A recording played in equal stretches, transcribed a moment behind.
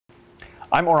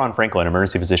I'm Oran Franklin,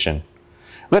 emergency physician.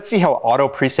 Let's see how Auto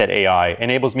Preset AI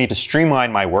enables me to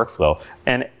streamline my workflow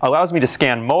and allows me to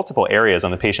scan multiple areas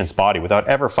on the patient's body without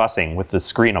ever fussing with the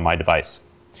screen on my device.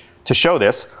 To show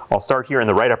this, I'll start here in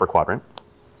the right upper quadrant.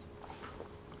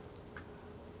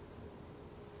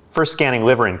 First scanning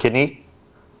liver and kidney.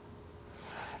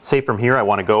 Say from here I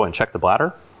want to go and check the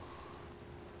bladder.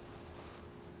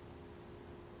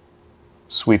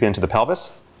 Sweep into the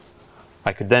pelvis.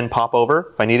 I could then pop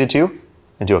over, if I needed to,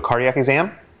 and do a cardiac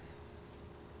exam.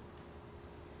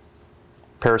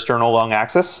 Parasternal lung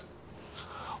axis.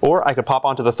 Or I could pop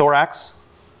onto the thorax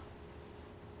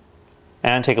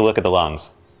and take a look at the lungs.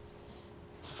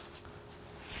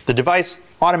 The device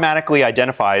automatically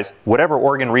identifies whatever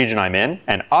organ region I'm in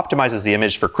and optimizes the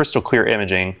image for crystal clear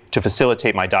imaging to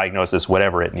facilitate my diagnosis,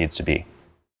 whatever it needs to be.